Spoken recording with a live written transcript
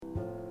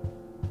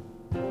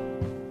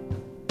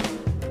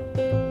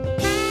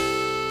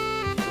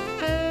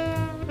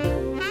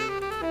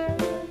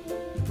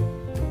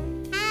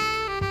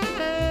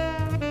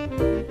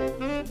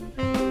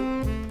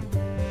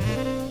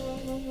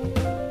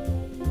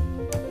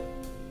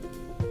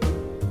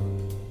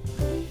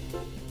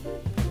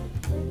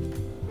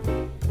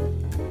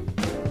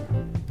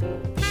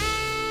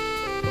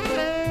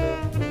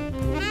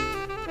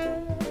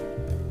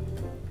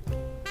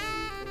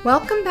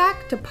Welcome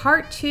back to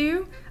part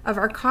 2 of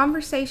our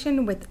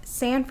conversation with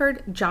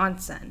Sanford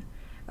Johnson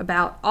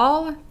about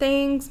all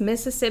things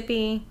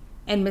Mississippi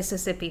and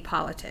Mississippi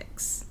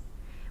politics.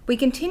 We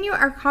continue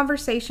our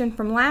conversation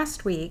from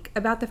last week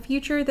about the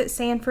future that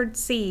Sanford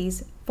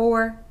sees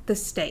for the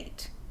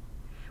state.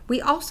 We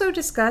also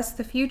discuss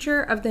the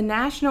future of the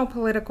national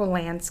political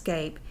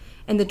landscape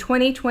in the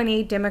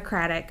 2020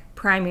 Democratic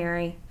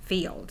primary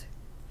field.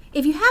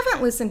 If you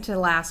haven't listened to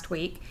last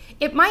week,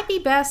 it might be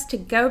best to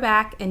go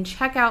back and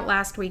check out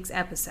last week's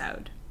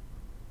episode.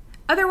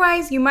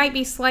 Otherwise, you might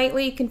be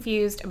slightly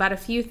confused about a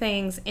few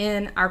things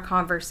in our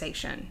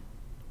conversation.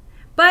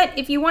 But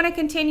if you want to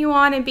continue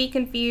on and be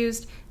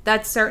confused,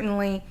 that's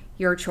certainly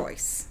your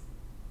choice.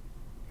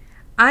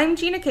 I'm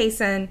Gina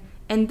Kaysen,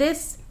 and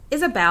this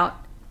is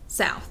About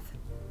South.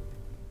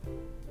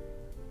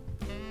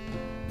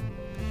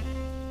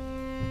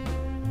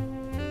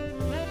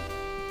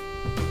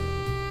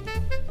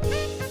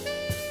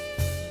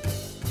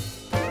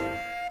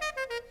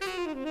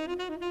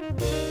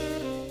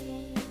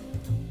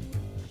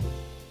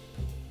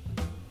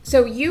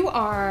 So you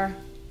are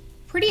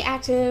pretty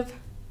active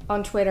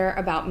on Twitter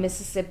about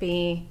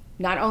Mississippi,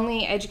 not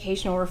only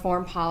educational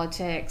reform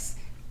politics,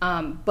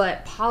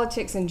 but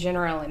politics in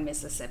general in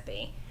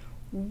Mississippi.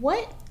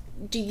 What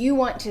do you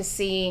want to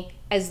see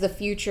as the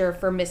future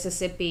for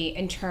Mississippi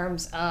in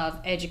terms of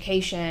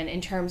education,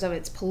 in terms of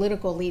its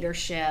political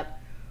leadership?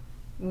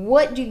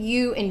 What do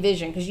you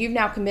envision? Because you've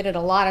now committed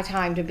a lot of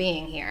time to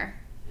being here.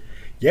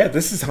 Yeah,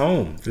 this is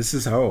home. This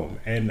is home,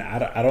 and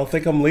I don't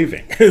think I'm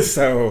leaving.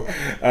 So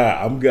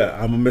I'm good.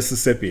 I'm a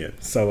Mississippian.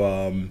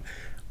 So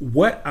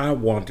what I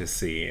want to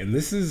see, and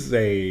this is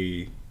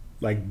a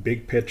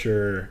big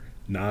picture,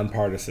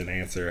 nonpartisan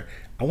answer.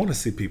 I want to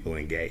see people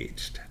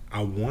engaged.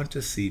 I want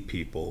to see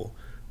people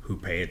who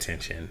pay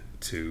attention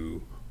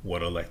to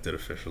what elected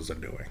officials are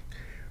doing,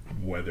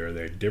 whether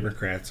they're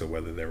Democrats or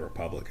whether they're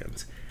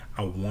Republicans.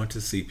 I want to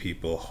see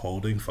people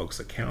holding folks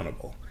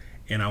accountable.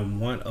 And I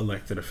want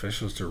elected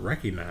officials to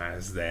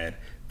recognize that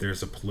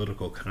there's a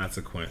political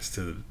consequence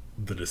to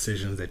the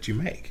decisions that you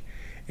make.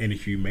 And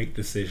if you make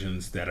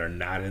decisions that are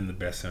not in the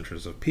best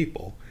interest of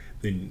people,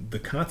 then the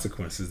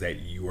consequence is that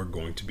you are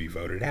going to be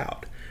voted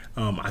out.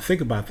 I think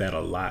about that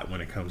a lot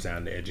when it comes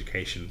down to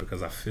education,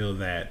 because I feel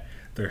that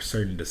there are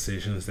certain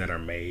decisions that are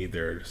made,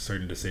 there are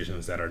certain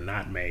decisions that are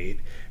not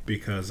made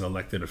because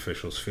elected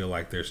officials feel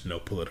like there's no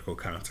political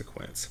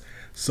consequence.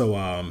 So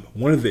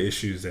one of the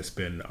issues that's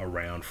been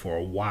around for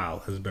a while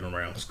has been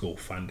around school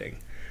funding.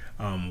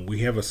 We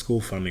have a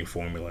school funding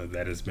formula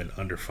that has been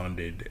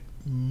underfunded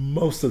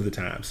most of the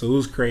time. So it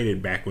was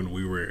created back when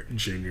we were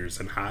juniors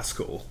in high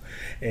school,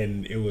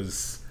 and it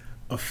was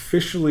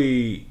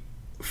officially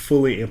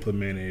fully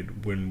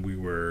implemented when we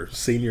were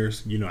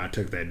seniors. You know, I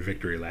took that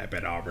victory lap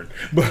at Auburn,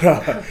 but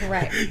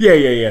right.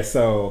 Yeah.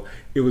 So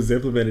it was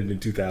implemented in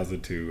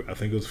 2002. I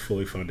think it was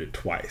fully funded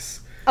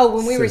twice. Oh,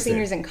 when we were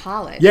seniors in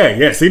college.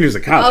 Yeah, seniors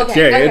in college.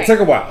 Okay. It took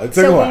a while.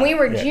 When we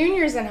were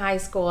juniors in high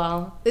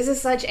school, this is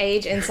such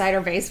age insider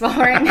baseball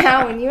right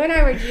now. When you and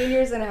I were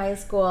juniors in high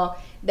school,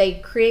 they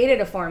created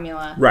a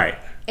formula. Right.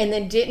 And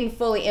then didn't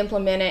fully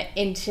implement it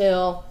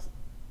until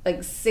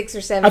 6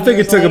 or 7 years I think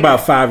it took later.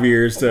 about 5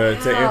 years to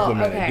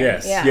implement okay. it.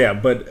 Yes. Yeah.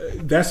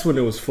 But that's when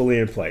it was fully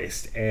in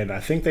place. And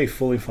I think they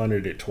fully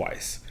funded it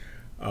twice.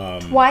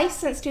 Twice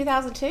since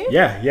 2002?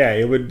 Yeah.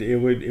 It would be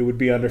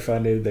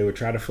underfunded. They would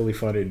try to fully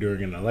fund it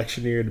during an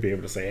election year to be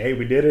able to say, hey,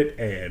 we did it,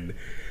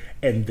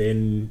 and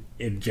then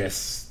it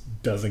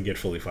just doesn't get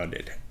fully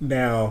funded.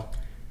 Now,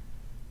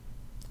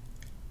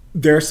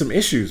 there are some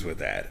issues with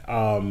that.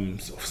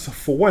 So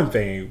for one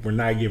thing, we're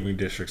not giving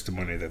districts the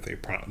money that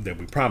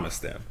we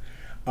promised them.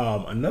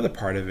 Another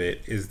part of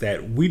it is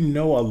that we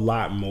know a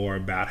lot more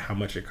about how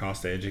much it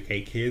costs to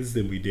educate kids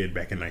than we did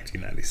back in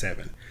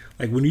 1997.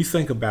 When you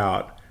think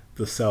about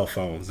the cell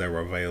phones that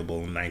were available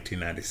in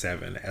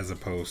 1997 as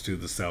opposed to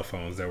the cell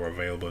phones that were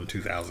available in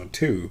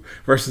 2002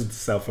 versus the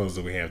cell phones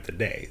that we have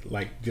today.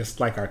 Just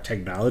like our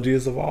technology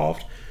has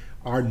evolved,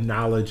 our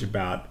knowledge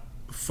about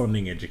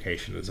funding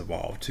education has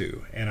evolved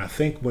too. And I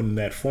think when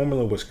that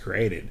formula was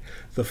created,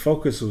 the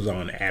focus was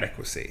on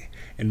adequacy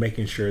and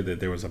making sure that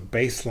there was a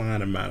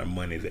baseline amount of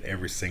money that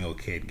every single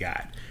kid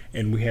got.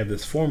 And we have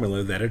this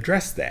formula that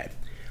addressed that.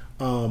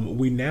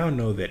 We now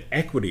know that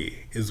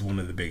equity is one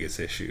of the biggest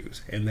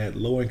issues and that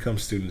low-income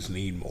students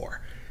need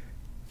more.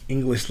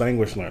 English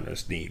language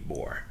learners need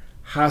more.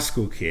 High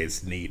school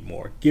kids need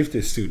more.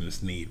 Gifted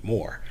students need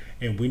more.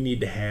 And we need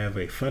to have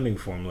a funding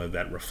formula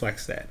that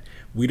reflects that.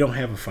 We don't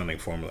have a funding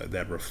formula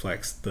that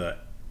reflects the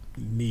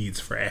needs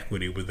for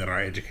equity within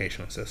our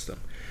educational system.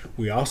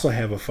 We also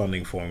have a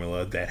funding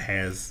formula that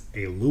has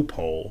a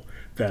loophole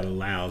that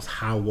allows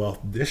high wealth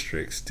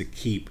districts to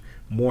keep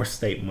more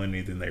state money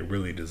than they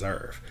really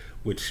deserve,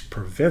 which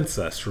prevents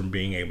us from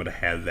being able to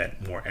have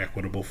that more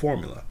equitable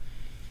formula.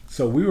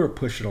 So we were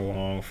pushing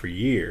along for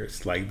years.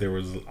 There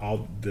was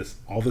all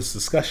this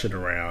discussion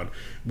around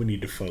we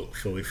need to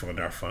fully fund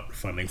our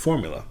funding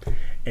formula.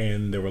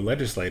 And there were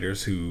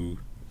legislators who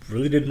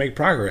really didn't make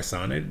progress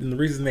on it. And the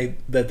reason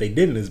that they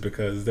didn't is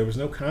because there was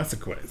no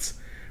consequence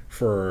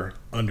for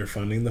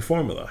underfunding the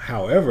formula.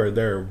 However,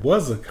 there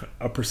was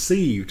a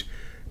perceived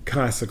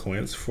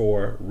consequence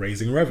for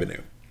raising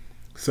revenue.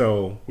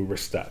 So we were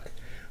stuck.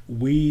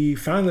 We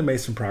finally made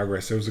some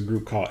progress. There was a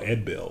group called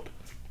EdBuild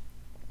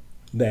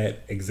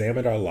that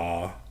examined our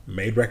law,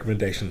 made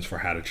recommendations for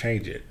how to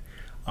change it,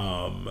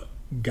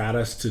 got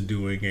us to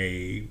doing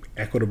a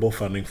equitable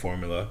funding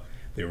formula.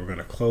 They were going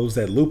to close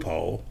that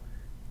loophole,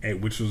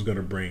 which was going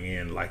to bring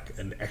in like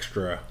an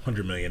extra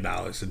 $100 million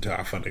into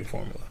our funding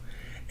formula.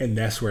 And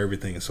that's where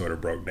everything sort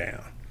of broke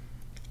down.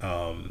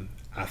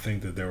 I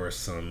think that there were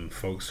some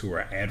folks who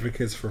are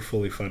advocates for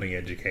fully funding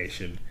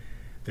education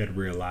that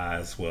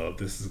realized, well, if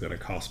this is going to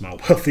cost my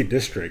wealthy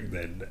district,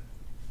 then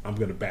I'm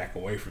going to back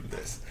away from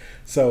this.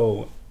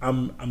 So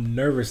I'm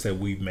nervous that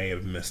we may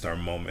have missed our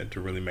moment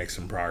to really make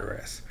some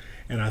progress.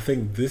 And I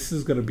think this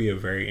is going to be a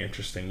very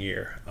interesting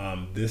year.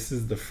 This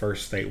is the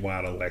first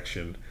statewide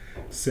election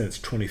since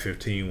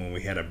 2015 when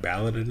we had a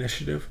ballot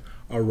initiative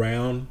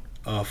around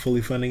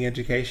fully funding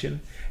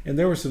education. And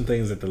there were some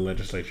things that the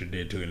legislature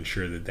did to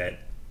ensure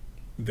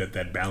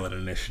that ballot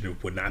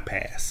initiative would not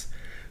pass.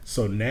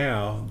 So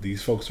now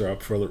these folks are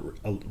up for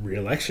a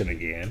re-election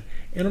again,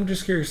 and I'm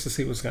just curious to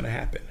see what's going to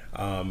happen.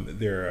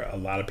 There are a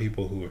lot of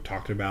people who have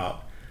talked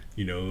about,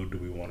 do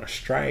we want to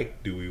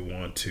strike? Do we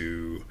want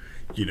to,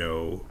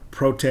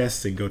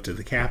 protest and go to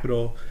the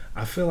Capitol?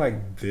 I feel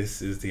like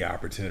this is the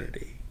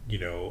opportunity.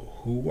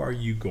 Who are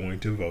you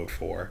going to vote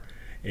for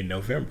in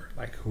November?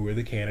 Like, who are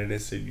the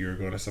candidates that you're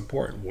going to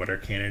support? What are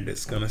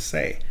candidates going to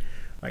say?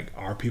 Like,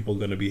 are people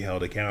going to be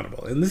held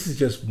accountable? And this is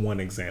just one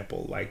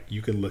example. Like,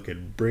 you can look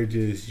at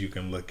Bridges, you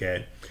can look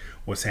at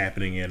what's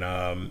happening in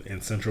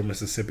central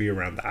Mississippi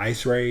around the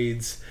ICE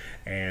raids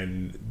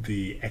and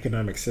the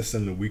economic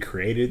system that we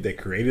created that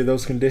created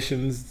those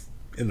conditions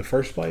in the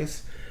first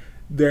place.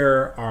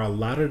 There are a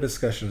lot of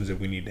discussions that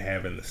we need to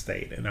have in the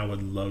state, and I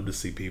would love to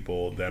see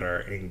people that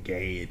are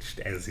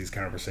engaged as these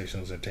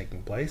conversations are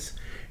taking place,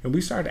 and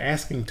we start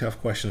asking tough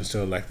questions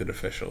to elected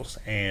officials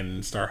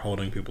and start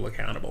holding people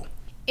accountable.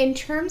 In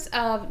terms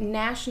of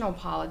national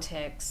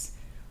politics,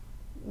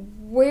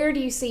 where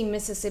do you see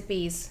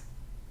Mississippi's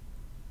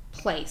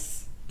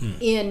place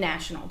in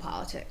national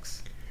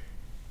politics?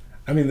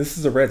 I mean, this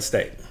is a red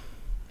state.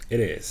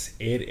 It is.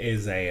 It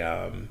is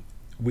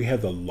we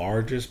have the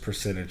largest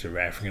percentage of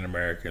African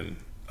American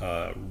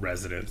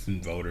residents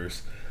and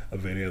voters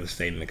of any other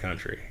state in the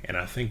country. And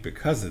I think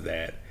because of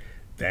that,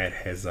 that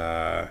has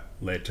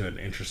led to an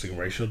interesting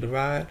racial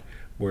divide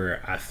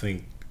where I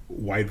think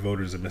white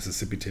voters in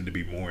Mississippi tend to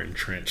be more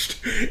entrenched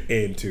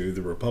into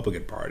the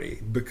Republican Party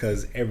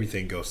because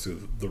everything goes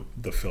through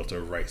the filter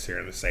of race here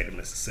in the state of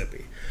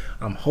Mississippi.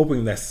 I'm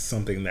hoping that's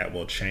something that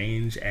will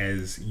change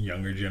as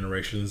younger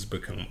generations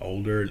become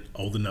old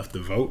enough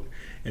to vote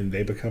and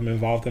they become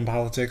involved in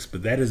politics,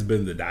 but that has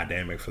been the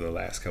dynamic for the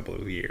last couple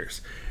of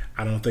years.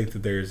 I don't think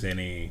that there's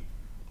any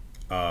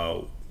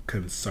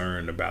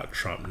concern about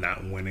Trump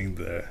not winning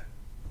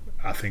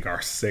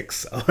our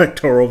 6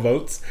 electoral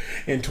votes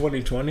in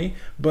 2020,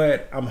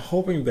 but I'm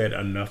hoping that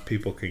enough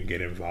people can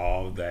get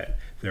involved that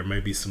there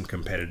may be some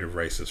competitive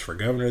races for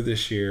governor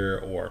this year,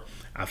 or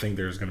I think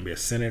there's going to be a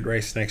Senate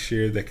race next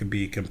year that could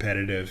be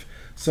competitive.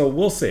 So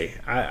we'll see.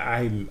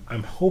 I'm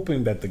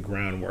hoping that the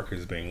groundwork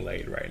is being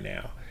laid right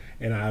now.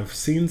 And I've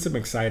seen some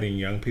exciting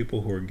young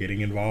people who are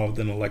getting involved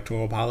in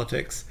electoral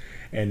politics,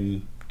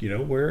 and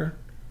we'll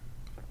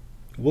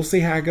see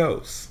how it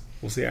goes.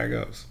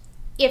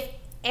 If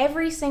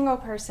every single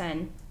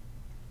person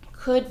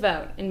could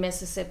vote in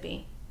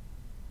Mississippi,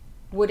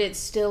 would it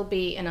still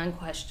be an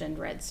unquestioned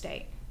red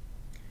state?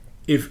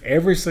 If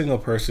every single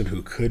person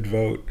who could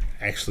vote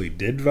actually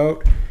did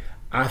vote,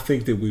 I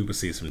think that we would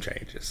see some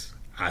changes.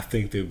 I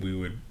think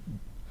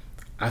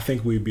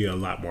we'd be a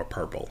lot more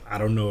purple. I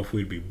don't know if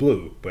we'd be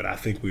blue, but I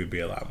think we'd be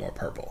a lot more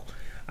purple.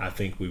 I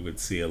think we would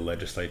see a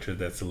legislature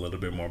that's a little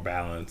bit more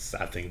balanced.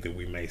 I think that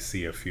we may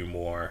see a few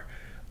more,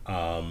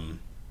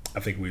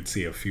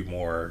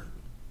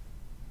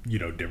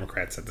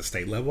 Democrats at the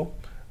state level.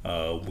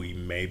 We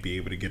may be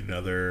able to get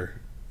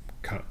another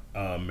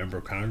member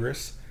of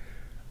Congress.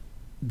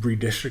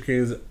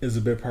 Redistricting is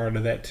a big part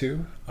of that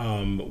too.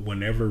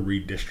 Whenever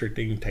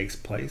redistricting takes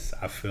place,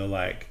 I feel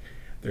like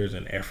there's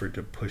an effort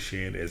to push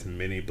in as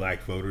many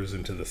black voters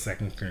into the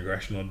 2nd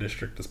congressional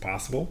district as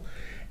possible.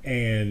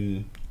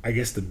 And I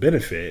guess the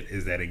benefit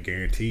is that it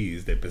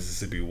guarantees that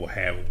Mississippi will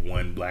have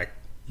one black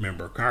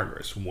member of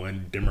Congress,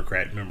 one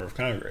Democrat member of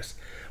Congress.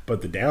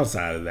 But the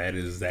downside of that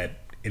is that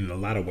in a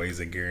lot of ways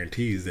it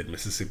guarantees that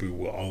Mississippi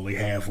will only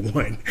have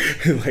one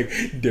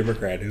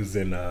Democrat who's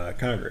in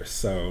Congress.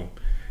 So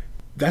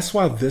that's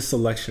why this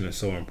election is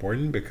so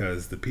important,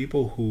 because the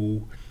people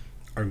who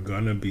are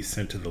going to be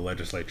sent to the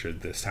legislature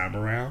this time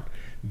around,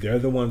 they're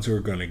the ones who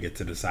are going to get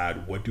to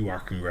decide, what do our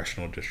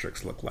congressional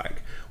districts look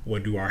like?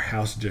 What do our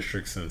House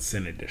districts and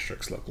Senate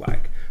districts look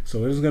like?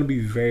 So it is going to be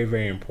very,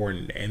 very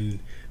important. And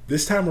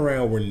this time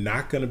around, we're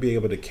not going to be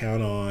able to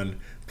count on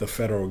the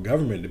federal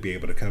government to be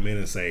able to come in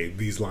and say,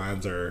 these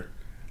lines are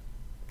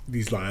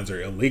these lines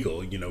are illegal.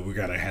 We're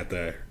gonna have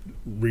to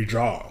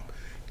redraw.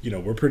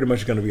 We're pretty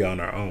much going to be on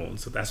our own.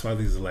 So that's why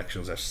these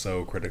elections are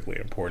so critically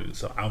important.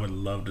 So I would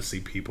love to see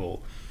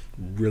people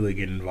really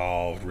get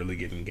involved, really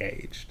get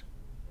engaged.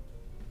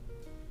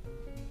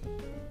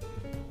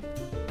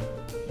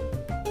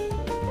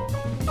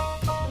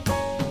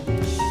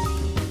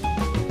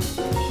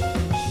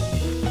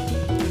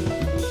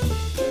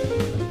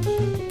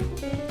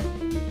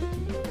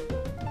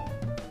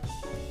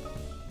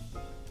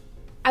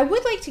 I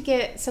would like to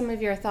get some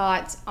of your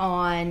thoughts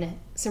on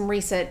some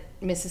recent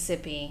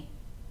Mississippi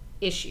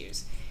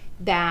issues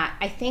that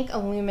I think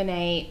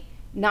illuminate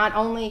not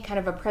only kind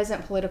of a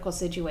present political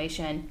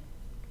situation,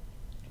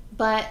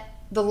 but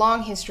the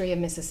long history of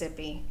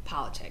Mississippi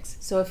politics.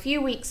 So a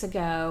few weeks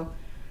ago,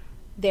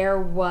 there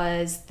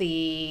was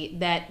the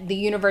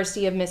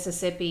University of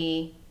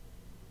Mississippi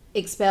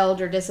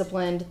expelled or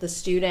disciplined the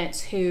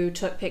students who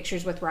took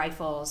pictures with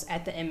rifles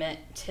at the Emmett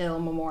Till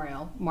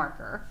Memorial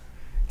marker.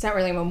 It's not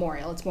really a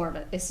memorial, it's more of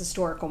a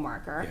historical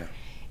marker. Yeah.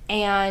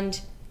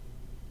 And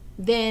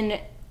then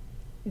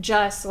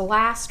just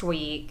last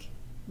week,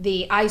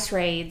 the ICE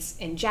raids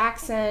in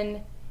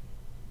Jackson.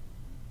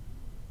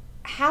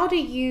 How do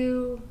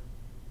you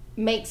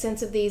make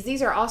sense of these?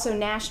 These are also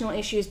national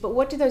issues, but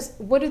what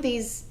do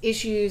these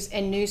issues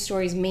and news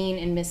stories mean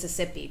in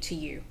Mississippi to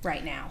you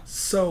right now?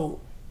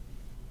 So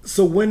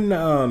when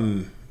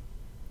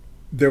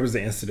there was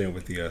the incident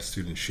with the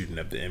student shooting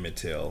up the Emmett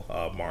Till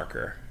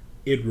marker,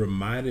 it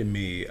reminded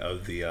me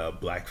of the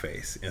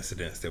blackface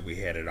incidents that we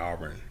had at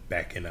Auburn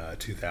back in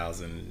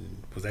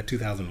 2000. Was that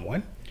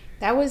 2001?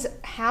 That was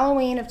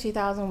Halloween of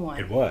 2001.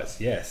 It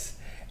was, yes.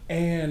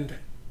 And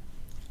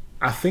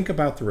I think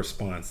about the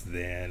response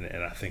then,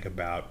 and I think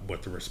about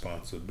what the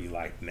response would be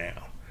like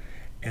now.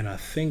 And I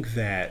think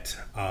that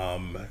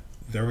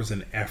there was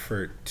an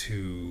effort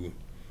to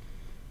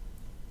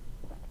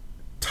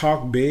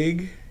talk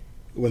big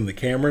when the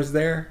camera's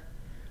there,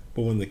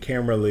 but when the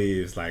camera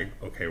leaves, like,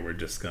 okay, we're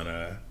just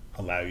gonna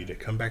allow you to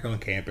come back on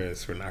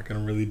campus. We're not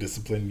gonna really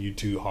discipline you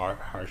too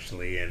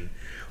harshly, and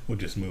we'll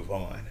just move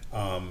on.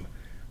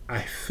 I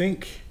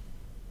think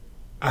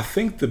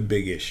the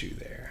big issue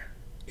there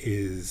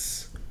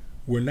is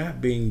we're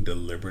not being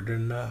deliberate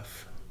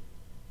enough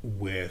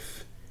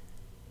with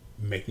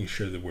making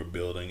sure that we're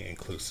building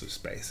inclusive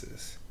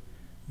spaces,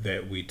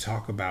 that we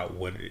talk about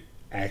what it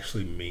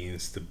actually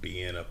means to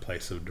be in a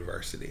place of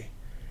diversity,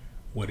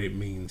 what it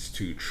means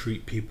to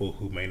treat people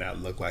who may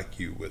not look like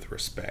you with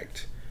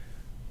respect,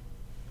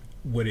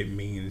 what it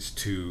means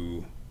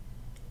to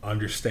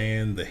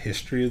understand the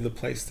history of the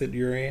place that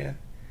you're in,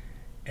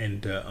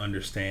 and to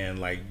understand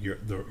like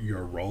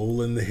your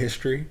role in the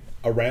history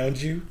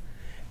around you.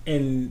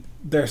 And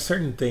there are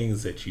certain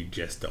things that you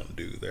just don't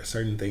do. There are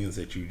certain things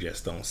that you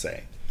just don't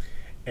say.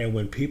 And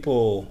when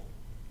people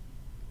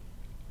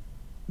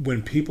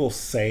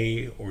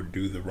say or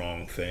do the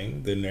wrong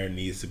thing, then there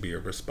needs to be a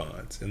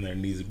response, and there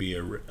needs to be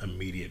an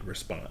immediate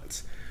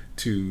response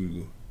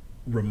to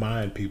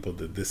remind people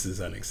that this is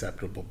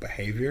unacceptable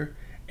behavior,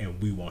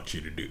 and we want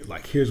you to do,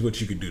 like, here's what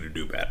you can do to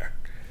do better.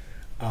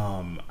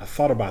 I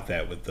thought about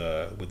that with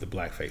the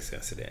blackface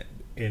incident,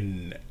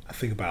 and I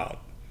think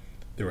about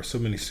there were so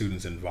many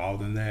students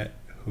involved in that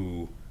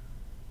who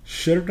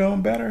should have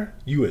known better.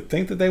 You would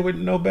think that they would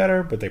know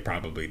better, but they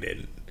probably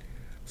didn't.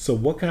 So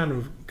what kind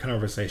of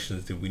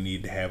conversations do we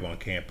need to have on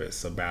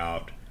campus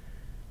about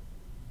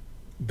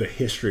the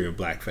history of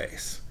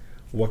blackface?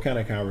 What kind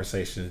of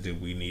conversations do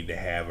we need to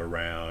have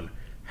around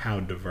how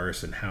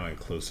diverse and how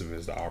inclusive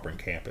is the Auburn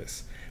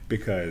campus?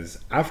 Because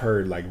I've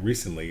heard, like,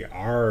 recently,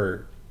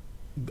 our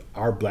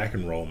black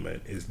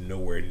enrollment is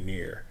nowhere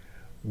near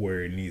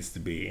where it needs to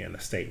be in a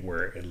state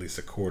where at least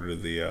a quarter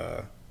of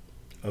the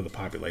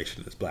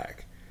population is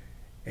black.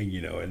 And,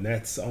 and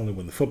that's only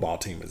when the football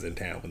team is in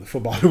town. When the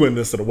football win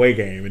this away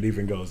game, it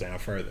even goes down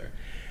further.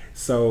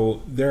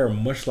 So there are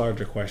much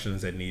larger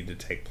questions that need to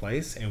take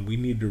place, and we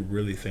need to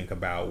really think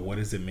about what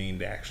does it mean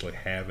to actually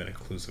have an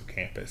inclusive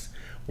campus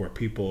where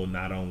people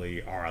not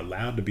only are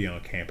allowed to be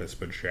on campus,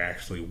 but you're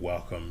actually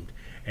welcomed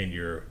and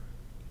you're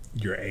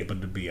able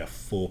to be a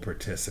full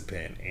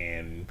participant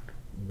in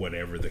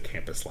whatever the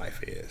campus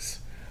life is.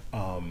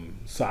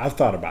 So I've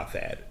thought about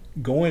that.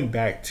 Going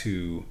back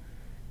to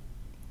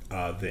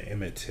the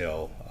Emmett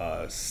Till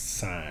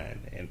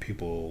sign and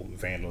people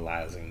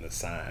vandalizing the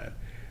sign,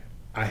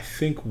 I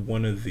think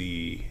one of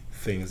the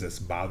things that's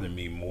bothered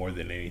me more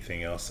than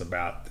anything else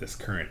about this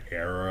current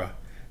era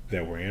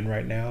that we're in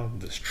right now,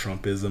 this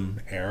Trumpism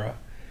era,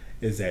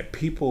 is that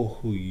people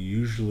who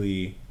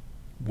usually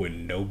would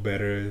know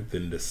better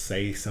than to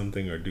say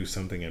something or do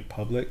something in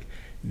public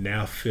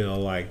now feel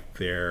like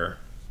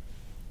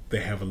they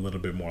have a little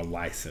bit more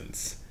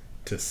license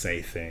to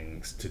say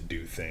things, to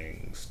do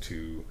things,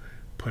 to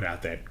put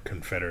out that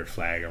Confederate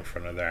flag in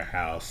front of their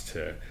house,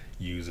 to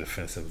use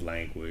offensive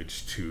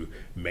language, to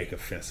make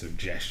offensive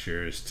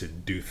gestures, to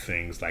do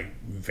things like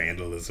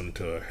vandalism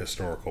to a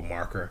historical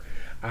marker.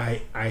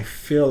 I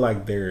feel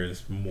like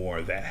there's more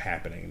of that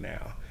happening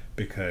now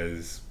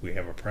because we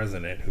have a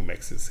president who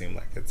makes it seem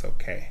like it's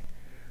okay.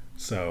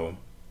 So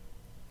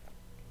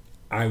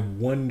I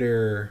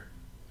wonder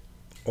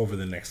over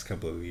the next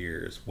couple of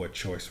years what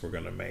choice we're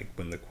going to make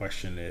when the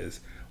question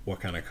is, what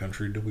kind of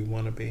country do we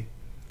want to be?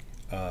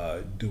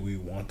 Do we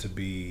want to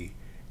be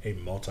a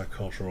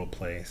multicultural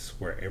place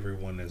where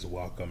everyone is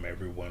welcome,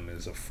 everyone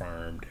is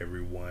affirmed,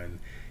 everyone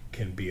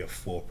can be a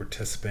full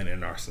participant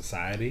in our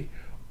society?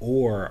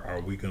 Or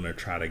are we going to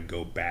try to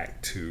go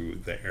back to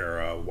the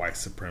era of white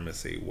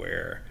supremacy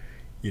where,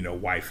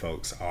 white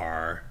folks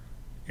are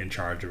in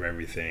charge of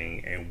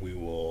everything,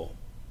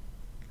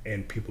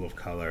 and people of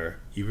color,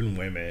 even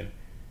women,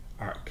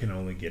 can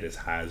only get as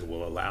high as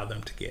we'll allow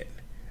them to get?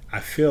 I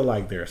feel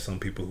like there are some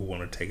people who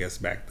want to take us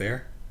back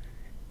there,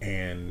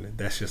 and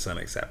that's just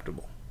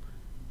unacceptable.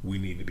 We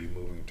need to be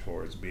moving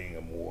towards being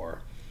a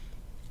more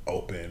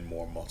open,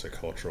 more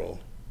multicultural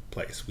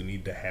place. We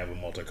need to have a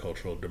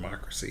multicultural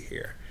democracy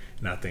here.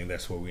 And I think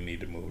that's what we need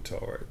to move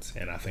towards.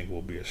 And I think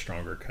we'll be a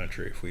stronger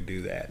country if we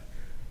do that.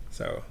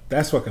 So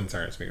that's what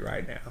concerns me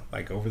right now.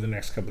 Like, over the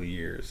next couple of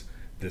years,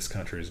 this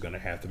country is going to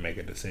have to make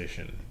a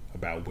decision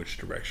about which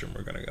direction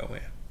we're going to go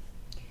in.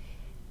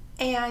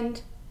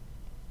 And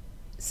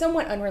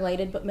somewhat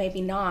unrelated, but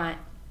maybe not,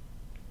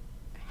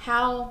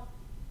 how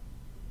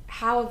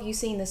have you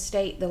seen the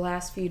state the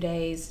last few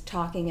days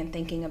talking and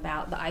thinking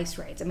about the ICE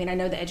raids? I mean, I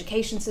know the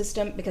education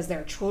system, because there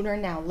are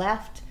children now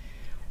left.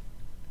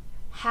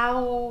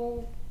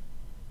 How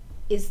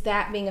is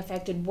that being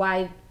affected?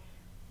 Why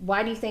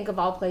do you think, of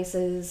all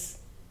places,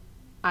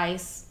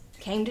 ICE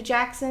came to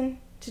Jackson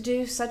to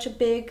do such a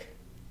big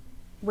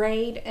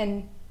raid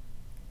and,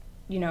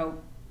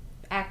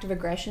 act of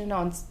aggression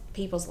on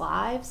people's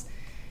lives?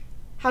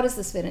 How does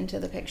this fit into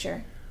the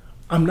picture?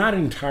 I'm not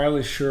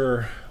entirely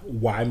sure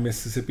why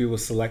Mississippi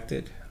was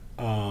selected.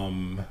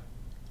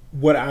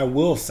 What I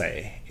will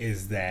say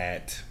is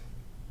that,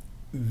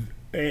 and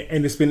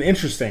it's been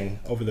interesting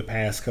over the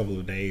past couple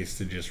of days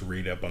to just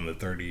read up on the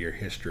 30-year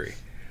history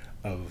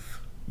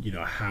of,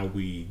 how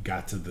we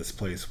got to this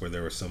place where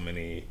there were so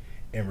many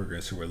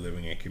immigrants who were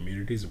living in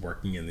communities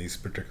working in these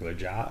particular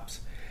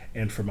jobs.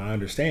 And from my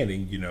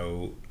understanding,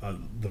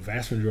 the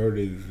vast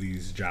majority of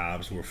these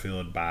jobs were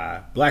filled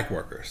by black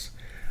workers.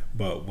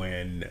 But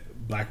when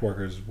black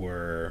workers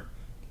were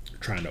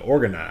trying to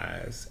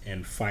organize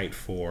and fight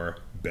for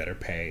better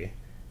pay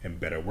and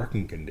better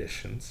working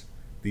conditions,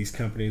 these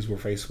companies were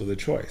faced with a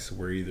choice.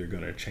 We're either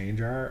going to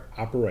change our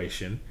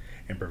operation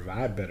and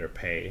provide better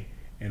pay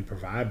and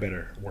provide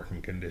better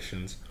working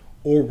conditions,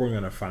 or we're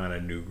going to find a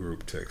new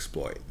group to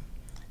exploit.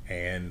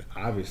 And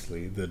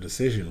obviously the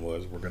decision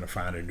was, we're going to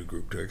find a new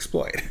group to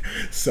exploit.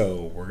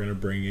 So we're going to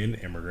bring in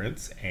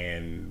immigrants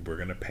and we're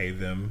going to pay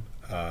them.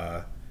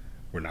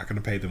 We're not going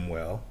to pay them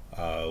well.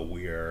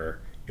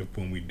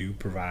 When we do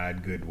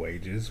provide good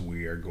wages,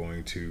 we are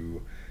going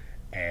to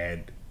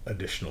add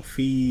additional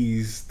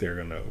fees. They're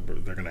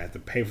gonna have to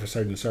pay for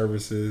certain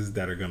services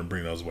that are going to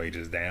bring those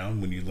wages down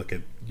when you look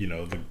at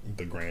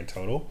the grand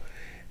total.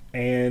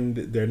 And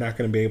they're not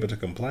going to be able to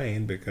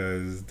complain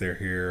because they're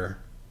here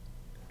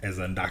as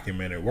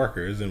undocumented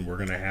workers, and we're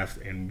going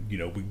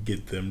to we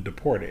get them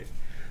deported.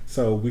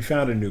 So we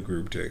found a new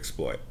group to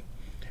exploit.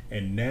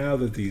 And now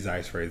that these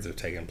ICE raids have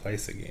taken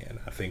place again,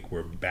 I think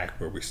we're back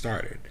where we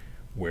started,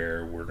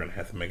 where we're going to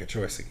have to make a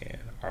choice again.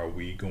 Are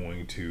we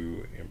going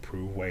to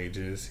improve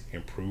wages,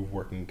 improve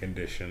working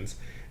conditions,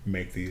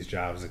 make these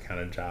jobs the kind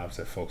of jobs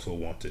that folks will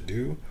want to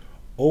do?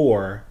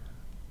 Or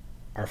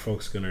are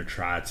folks going to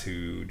try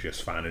to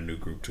just find a new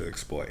group to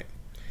exploit?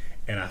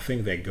 And I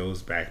think that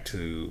goes back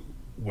to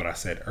what I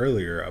said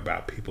earlier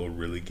about people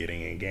really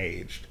getting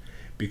engaged,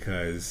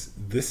 because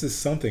this is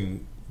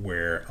something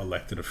where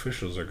elected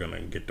officials are going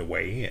to get to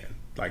weigh in.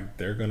 Like,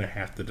 they're going to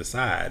have to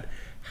decide,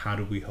 how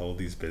do we hold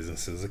these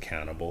businesses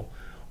accountable?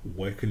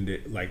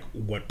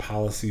 What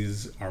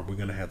policies are we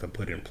going to have to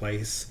put in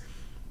place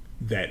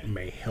that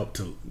may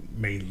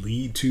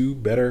lead to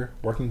better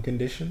working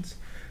conditions?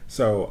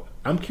 So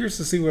I'm curious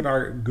to see what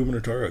our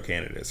gubernatorial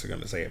candidates are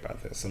going to say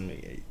about this. I'm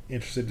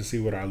interested to see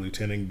what our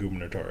lieutenant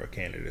gubernatorial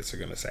candidates are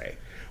going to say.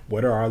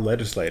 What are our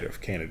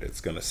legislative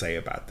candidates going to say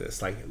about this?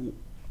 Like,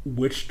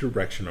 which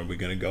direction are we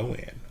going to go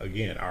in?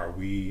 Again, are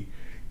we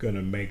going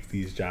to make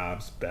these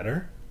jobs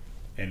better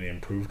and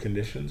improve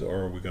conditions,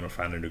 or are we going to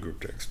find a new group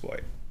to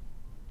exploit?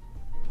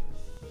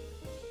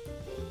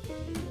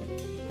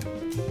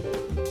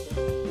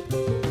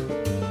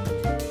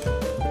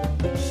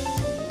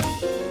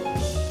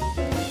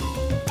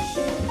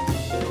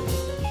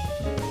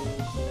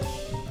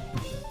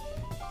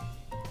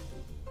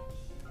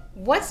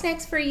 What's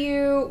next for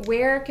you?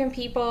 Where can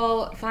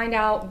people find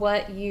out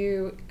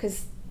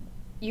because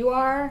you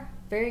are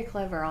very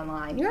clever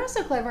online. You're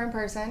also clever in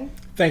person.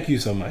 Thank you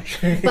so much.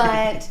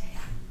 But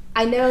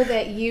I know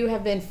that you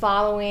have been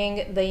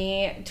following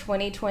the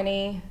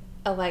 2020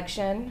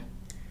 election.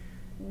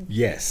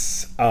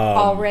 Yes.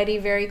 Already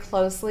very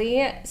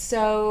closely.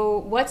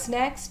 So what's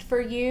next for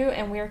you,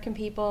 and where can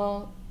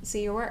people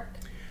see your work?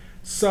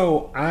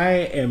 So I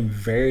am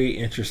very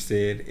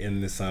interested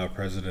in this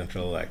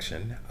presidential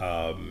election.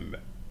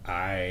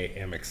 I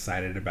am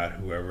excited about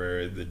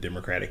whoever the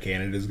Democratic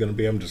candidate is going to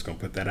be. I'm just going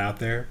to put that out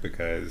there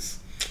because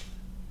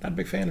not a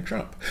big fan of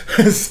Trump.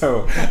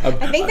 So I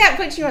think that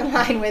puts you in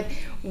line with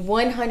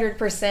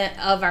 100%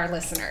 of our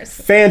listeners.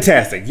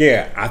 Fantastic.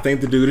 Yeah, I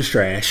think the dude is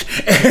trash.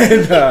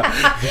 And,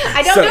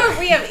 I don't know if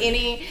we have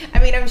any. I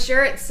mean, I'm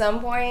sure at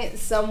some point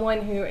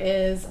someone who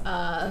is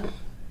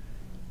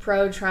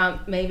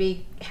pro-Trump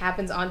maybe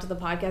happens onto the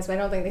podcast, but I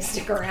don't think they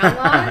stick around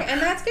long. And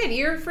that's good.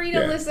 You're free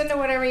to listen to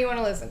whatever you want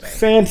to listen to.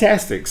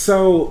 Fantastic.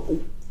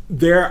 So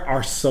there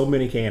are so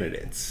many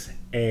candidates.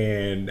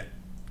 And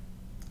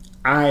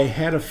I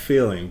had a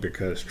feeling,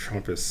 because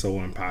Trump is so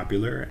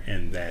unpopular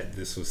and that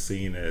this was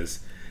seen as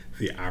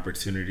the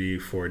opportunity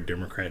for a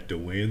Democrat to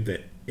win,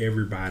 that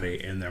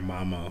everybody and their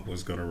mama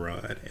was going to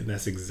run. And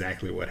that's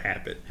exactly what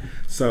happened.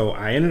 So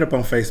I ended up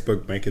on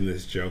Facebook making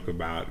this joke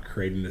about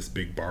creating this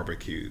big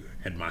barbecue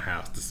at my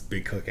house, this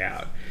big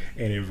cookout,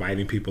 and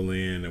inviting people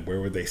in, and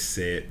where would they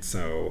sit.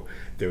 So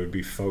there would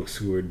be folks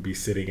who would be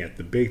sitting at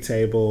the big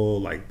table,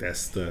 like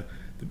that's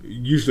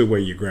usually where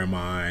your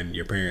grandma and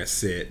your parents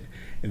sit.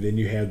 And then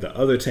you have the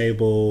other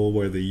table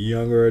where the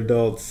younger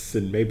adults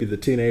and maybe the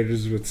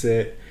teenagers would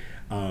sit.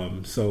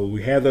 So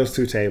we had those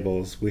two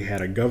tables. We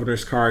had a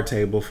governor's card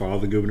table for all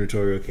the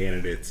gubernatorial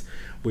candidates.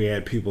 We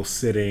had people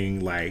sitting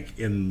like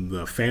in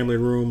the family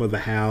room of the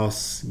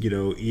house,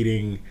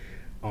 eating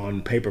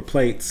on paper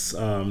plates,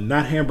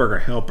 not hamburger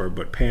helper,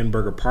 but pan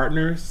burger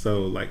partners.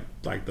 So like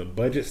the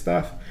budget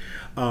stuff.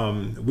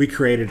 We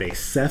created a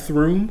Seth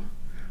room,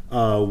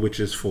 which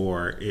is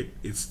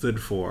it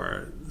stood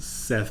for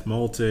Seth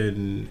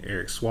Moulton,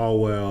 Eric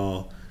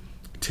Swalwell,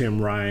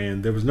 Tim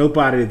Ryan. There was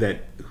nobody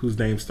whose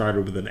name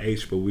started with an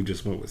H, but we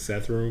just went with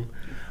Seth room.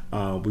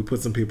 We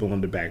put some people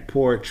on the back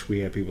porch. We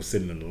had people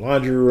sitting in the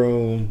laundry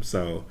room.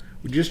 So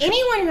we just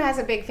anyone who has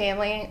a big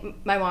family,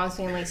 my mom's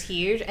family is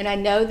huge, and I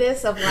know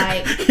this of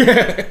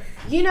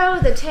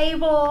the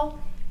table.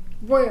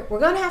 We're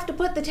going to have to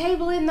put the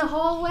table in the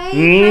hallway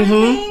kind of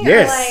thing?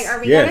 Yes. Or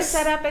are we going to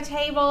set up a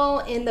table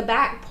in the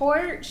back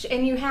porch?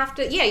 And you have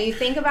to, you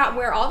think about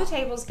where all the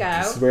tables go.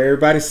 This is where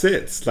everybody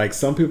sits. Like,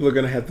 some people are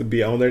going to have to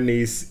be on their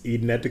knees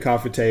eating at the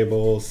coffee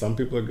table. Some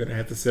people are going to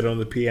have to sit on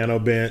the piano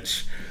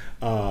bench.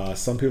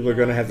 Some people are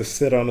going to have to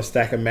sit on a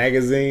stack of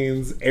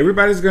magazines.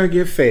 Everybody's going to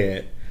get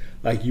fed.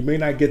 Like, you may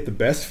not get the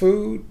best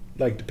food,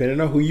 like, depending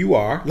on who you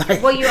are.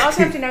 Like, well, you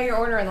also have to know your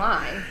order in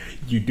line.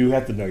 You do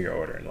have to know your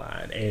order in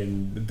line,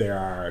 and there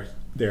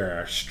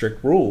are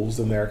strict rules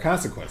and there are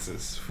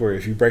consequences for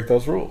if you break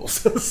those rules.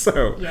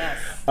 So, yes.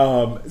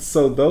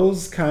 So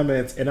those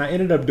comments, and I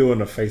ended up doing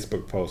a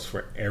Facebook post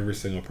for every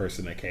single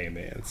person that came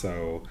in.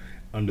 So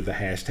under the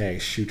hashtag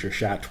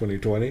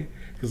 #ShootYourShot2020,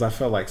 because I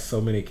felt like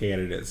so many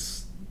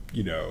candidates,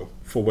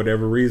 for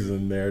whatever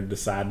reason, they're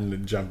deciding to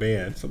jump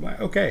in. So I'm like,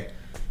 okay,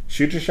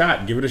 shoot your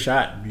shot, give it a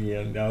shot.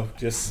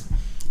 Just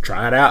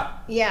try it out.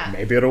 Yeah.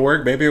 Maybe it'll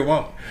work, maybe it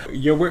won't.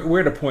 We're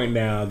at a point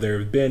now, there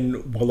have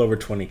been well over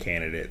 20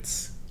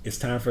 candidates. It's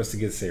time for us to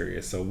get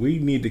serious. So we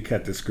need to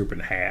cut this group in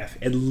half,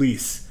 at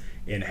least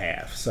in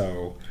half.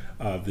 So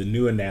the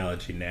new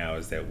analogy now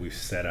is that we've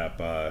set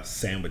up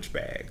sandwich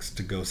bags,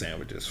 to-go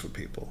sandwiches for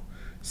people.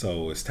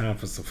 So it's time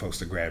for some folks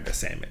to grab the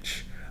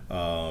sandwich.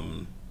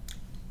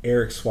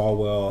 Eric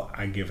Swalwell,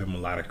 I give him a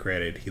lot of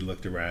credit. He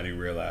looked around, he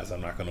realized, I'm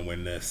not going to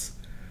win this,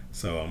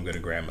 so I'm going to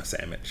grab my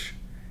sandwich.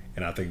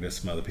 And I think there's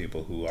some other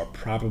people who are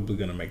probably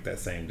going to make that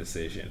same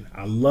decision.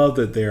 I love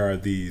that there are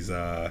these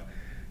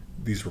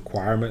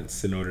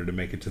requirements in order to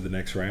make it to the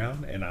next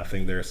round. And I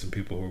think there are some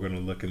people who are going to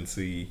look and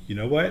see, you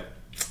know what?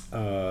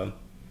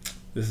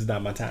 This is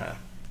not my time.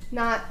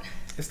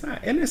 It's not.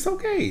 And it's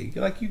okay.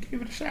 You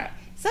give it a shot.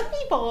 Some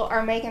people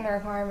are making the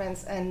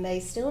requirements and they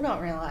still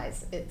don't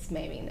realize it's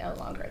maybe no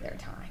longer their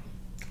time.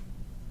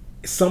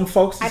 Some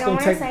folks, I don't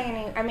want to say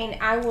any. I mean,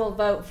 I will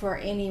vote for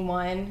any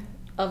one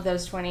of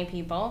those 20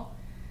 people.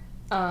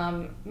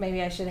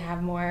 Maybe I should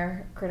have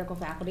more critical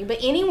faculty, but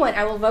anyone,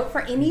 I will vote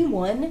for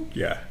anyone.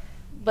 Yeah.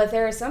 But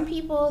there are some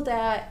people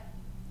that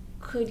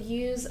could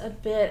use a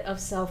bit of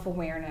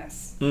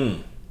self-awareness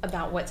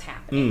about what's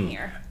happening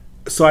here.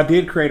 So I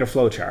did create a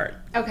flow chart.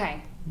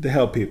 Okay. To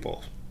help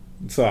people.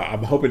 So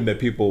I'm hoping that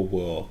people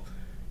will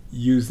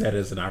use that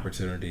as an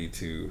opportunity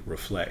to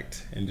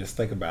reflect and just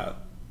think about,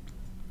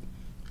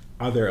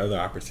 are there other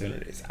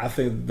opportunities? I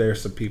think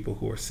there's some people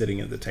who are sitting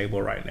at the table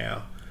right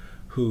now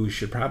who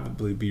should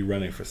probably be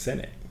running for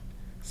Senate.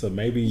 So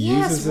maybe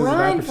use this as an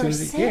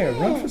opportunity. Yeah,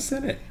 run for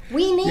Senate.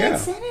 We need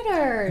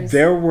senators.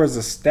 There was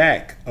a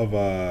stack of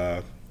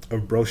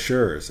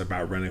brochures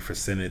about running for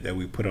Senate that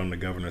we put on the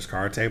governor's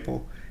card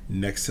table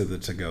next to the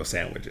to-go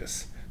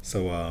sandwiches.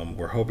 So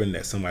we're hoping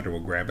that somebody will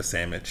grab a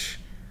sandwich,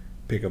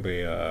 pick up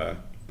a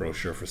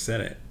brochure for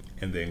Senate,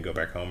 and then go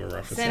back home and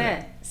run for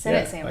Senate.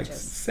 Senate sandwiches.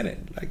 Senate.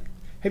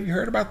 Have you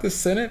heard about this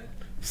Senate?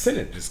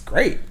 Senate is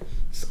great.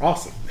 It's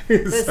awesome.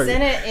 The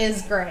Senate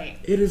is great.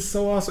 It is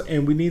so awesome.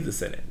 And we need the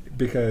Senate,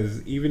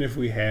 because even if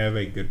we have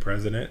a good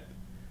president,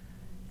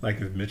 like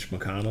if Mitch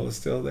McConnell is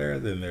still there,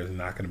 then there's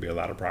not going to be a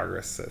lot of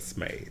progress that's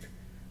made.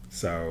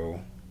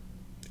 So,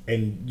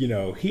 and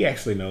he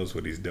actually knows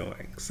what he's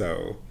doing.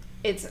 So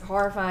It's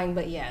horrifying,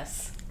 but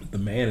yes. The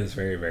man is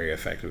very, very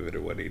effective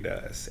at what he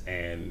does.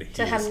 And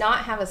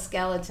not have a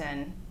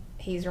skeleton,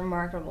 he's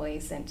remarkably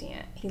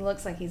sentient. He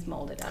looks like he's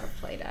molded out of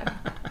Play-Doh.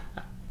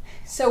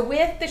 So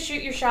with the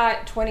Shoot Your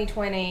Shot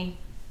 2020,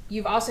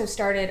 you've also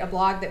started a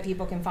blog that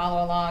people can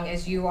follow along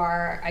as you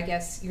are, I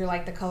guess, you're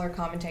like the color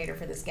commentator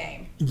for this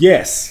game.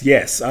 Yes.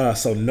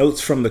 So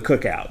notes from the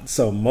cookout.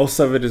 So most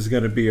of it is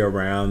going to be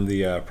around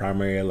the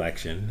primary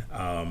election.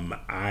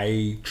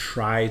 I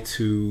try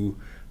to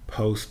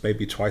post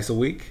maybe twice a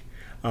week.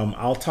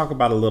 I'll talk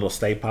about a little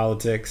state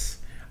politics.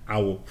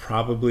 I will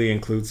probably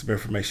include some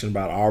information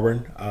about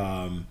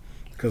Auburn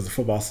because the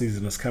football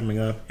season is coming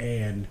up,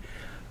 and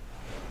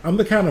I'm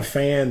the kind of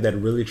fan that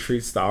really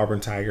treats the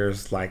Auburn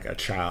Tigers like a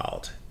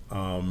child.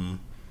 I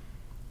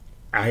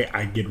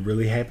get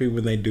really happy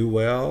when they do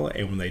well,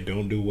 and when they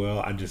don't do well,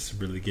 I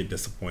just really get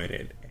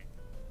disappointed.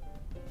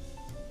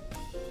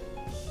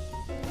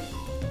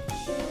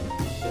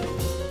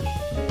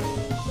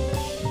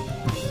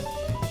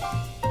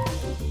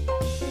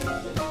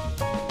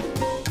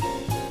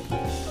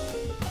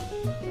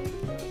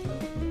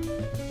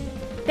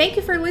 Thank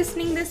you for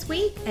listening this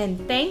week,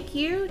 and thank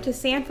you to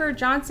Sanford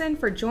Johnson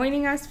for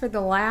joining us for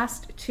the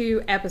last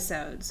 2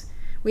 episodes.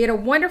 We had a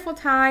wonderful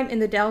time in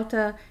the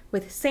Delta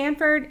with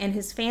Sanford and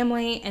his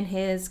family and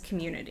his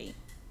community.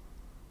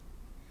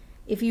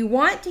 If you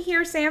want to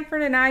hear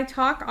Sanford and I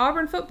talk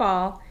Auburn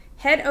football,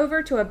 head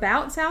over to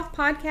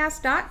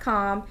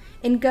AboutSouthPodcast.com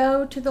and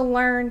go to the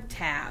Learn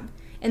tab.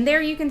 And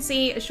there you can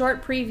see a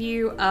short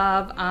preview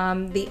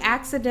of the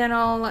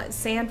accidental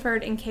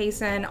Sanford and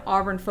Kaysen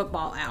Auburn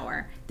football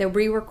hour that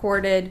we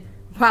recorded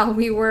while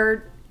we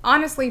were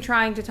honestly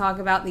trying to talk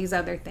about these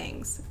other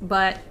things.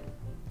 But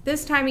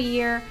this time of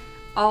year,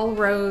 all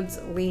roads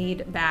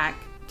lead back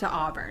to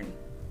Auburn.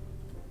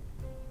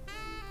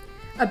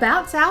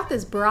 About South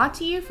is brought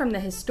to you from the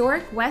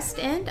historic West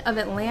End of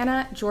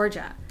Atlanta,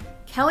 Georgia.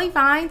 Kelly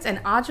Vines and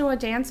Adjoa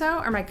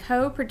Danso are my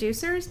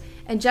co-producers,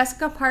 and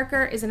Jessica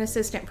Parker is an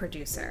assistant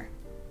producer.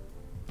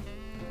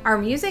 Our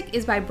music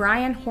is by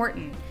Brian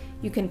Horton.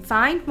 You can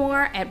find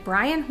more at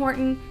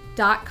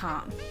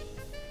brianhorton.com.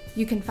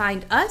 You can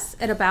find us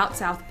at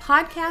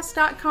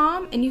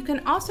AboutSouthPodcast.com, and you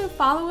can also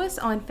follow us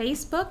on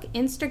Facebook,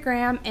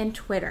 Instagram, and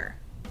Twitter.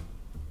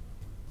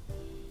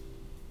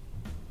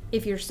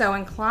 If you're so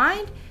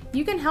inclined,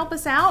 you can help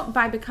us out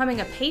by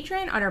becoming a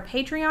patron on our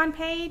Patreon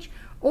page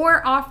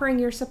or offering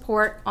your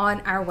support on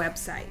our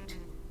website.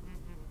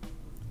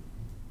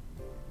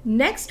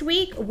 Next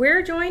week,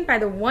 we're joined by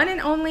the one and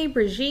only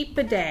Brigitte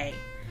Bidet.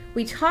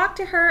 We talk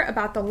to her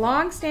about the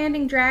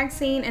long-standing drag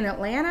scene in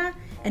Atlanta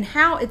and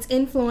how it's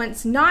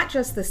influenced not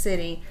just the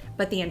city,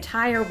 but the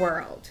entire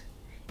world.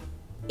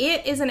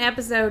 It is an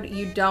episode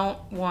you don't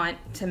want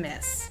to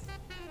miss.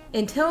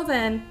 Until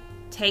then,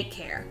 take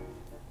care.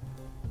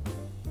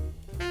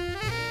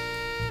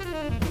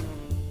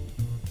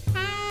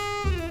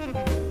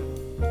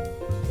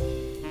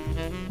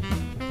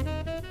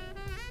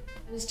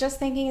 I was just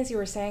thinking as you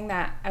were saying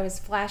that, I was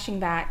flashing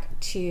back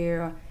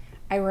to,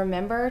 I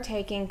remember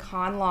taking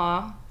con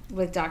law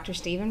with Dr.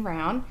 Stephen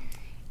Brown,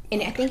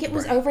 and I think it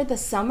was over the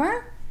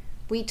summer.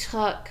 We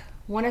took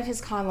one of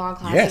his con law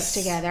classes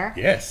together.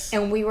 Yes.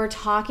 And we were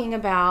talking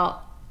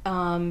about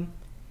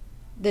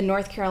the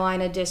North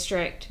Carolina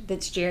district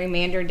that's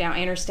gerrymandered down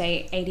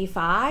Interstate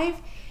 85.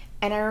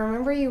 And I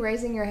remember you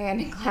raising your hand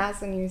in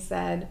class and you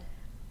said,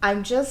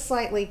 I'm just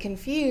slightly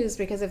confused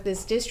because if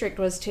this district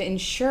was to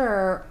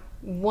ensure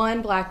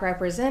one black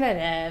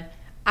representative,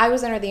 I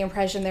was under the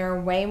impression there are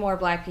way more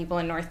black people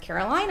in North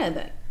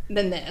Carolina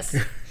than this.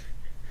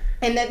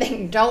 And that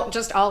they don't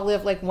just all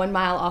live like 1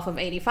 mile off of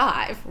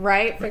 85,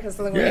 right? Because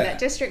of the way that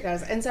district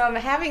goes. And so I'm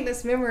having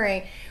this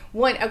memory.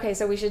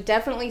 So we should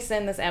definitely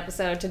send this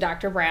episode to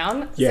Dr.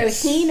 Brown. Yes.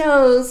 So he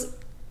knows,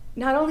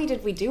 not only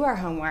did we do our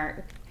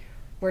homework,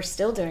 we're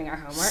still doing our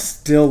homework.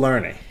 Still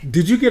learning.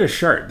 Did you get a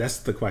shirt? That's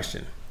the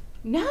question.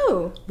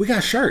 No. We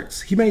got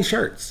shirts. He made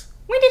shirts.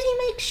 When did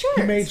he make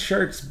shirts? He made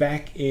shirts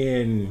back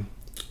in...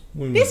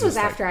 This was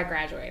after I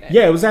graduated.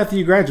 Yeah, it was after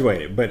you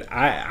graduated. But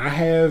I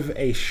have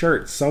a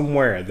shirt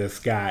somewhere that's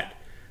got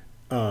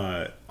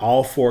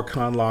all 4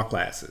 con law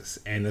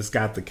classes. And it's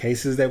got the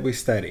cases that we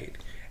studied.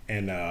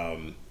 And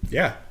I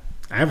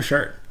have a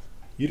shirt.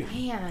 You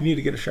need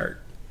to get a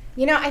shirt.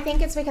 You know, I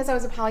think it's because I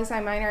was a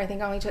poli-sci minor. I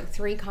think I only took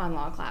 3 con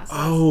law classes.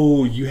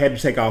 Oh, you had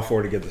to take all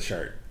 4 to get the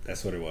shirt.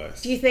 That's what it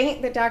was. Do you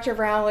think that Dr.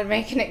 Brown would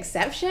make an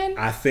exception?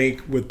 I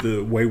think with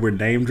the way we're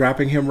name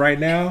dropping him right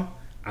now,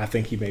 I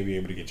think he may be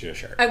able to get you a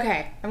shirt.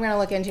 Okay, I'm going to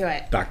look into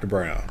it. Dr.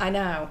 Brown. I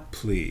know.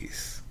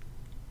 Please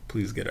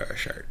get her a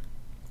shirt.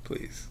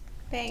 Please.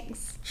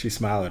 Thanks. She's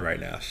smiling right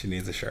now. She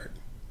needs a shirt.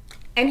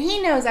 And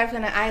he knows I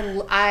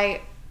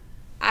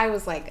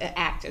was like an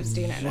active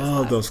student.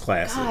 Love those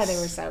classes. God, they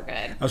were so good.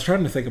 I was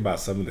trying to think about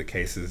some of the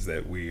cases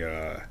that we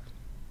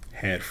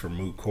had for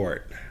moot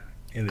court.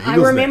 I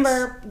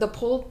remember the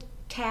pull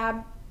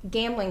tab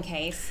gambling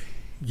case.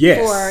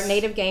 Yes. For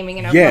Native Gaming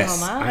in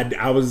Oklahoma.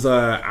 Yes,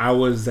 I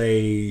was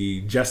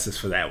a justice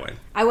for that one.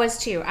 I was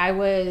too. I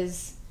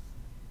was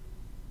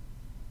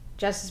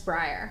Justice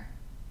Breyer.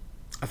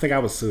 I think I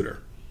was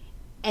Souter.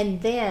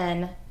 And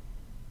then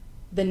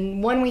the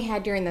one we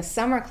had during the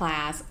summer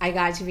class, I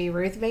got to be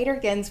Ruth Bader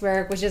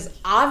Ginsburg, which is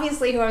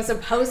obviously who I'm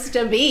supposed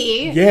to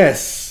be.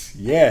 Yes.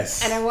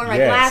 And I wore my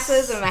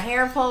glasses and my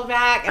hair pulled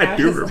back. And I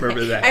do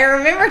remember that. I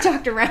remember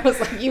Dr. Brown was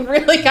like, "You've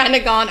really kind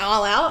of gone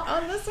all out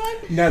on this one."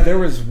 Now, there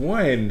was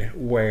one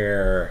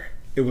where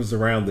it was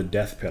around the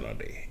death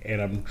penalty.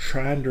 And I'm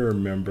trying to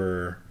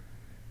remember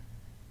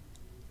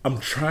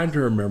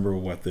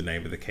what the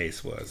name of the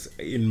case was.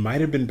 It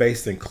might have been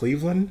based in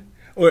Cleveland.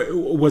 Or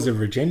was it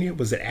Virginia?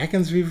 Was it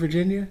Atkins v.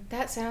 Virginia?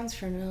 That sounds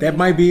familiar. That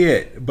might be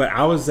it. But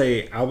I was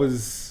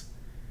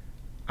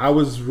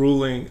on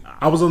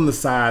the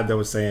side that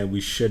was saying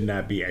we should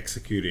not be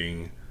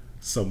executing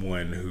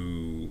someone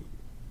who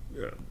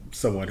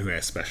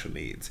has special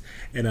needs.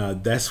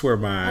 And that's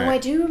where I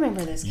do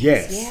remember this case.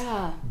 Yes.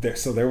 Yeah.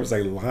 So there was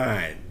a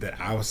line that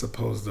I was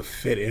supposed to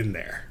fit in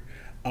there.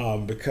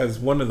 Because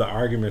one of the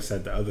arguments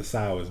that the other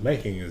side was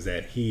making is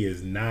that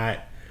he's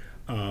not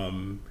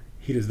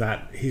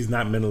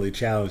mentally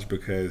challenged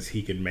because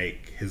he can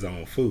make his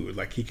own food.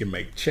 Like, he can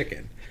make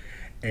chicken.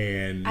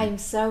 And I'm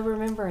so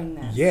remembering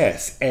this.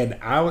 Yes. And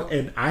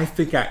I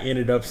think I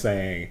ended up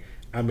saying,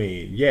 I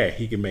mean, yeah,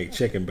 he can make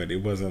chicken, but it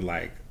wasn't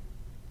like,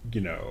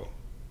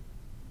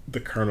 the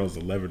Colonel's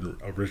 11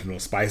 original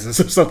spices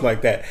or something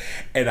like that.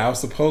 And I was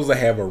supposed to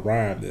have a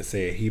rhyme that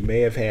said he may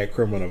have had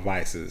criminal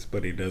vices,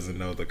 but he doesn't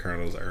know the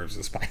Colonel's herbs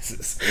and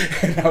spices.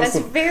 That's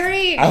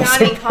very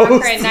Johnny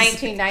Cochran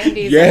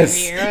 1990s.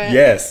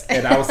 Yes.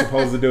 And I was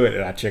supposed to do it,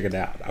 and I chickened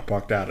out. I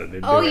punked out and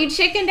didn't do it. You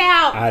chickened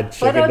out. I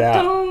chickened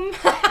out.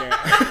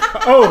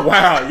 Oh,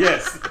 wow.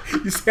 Yes.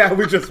 You see how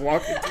we just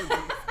walked into this?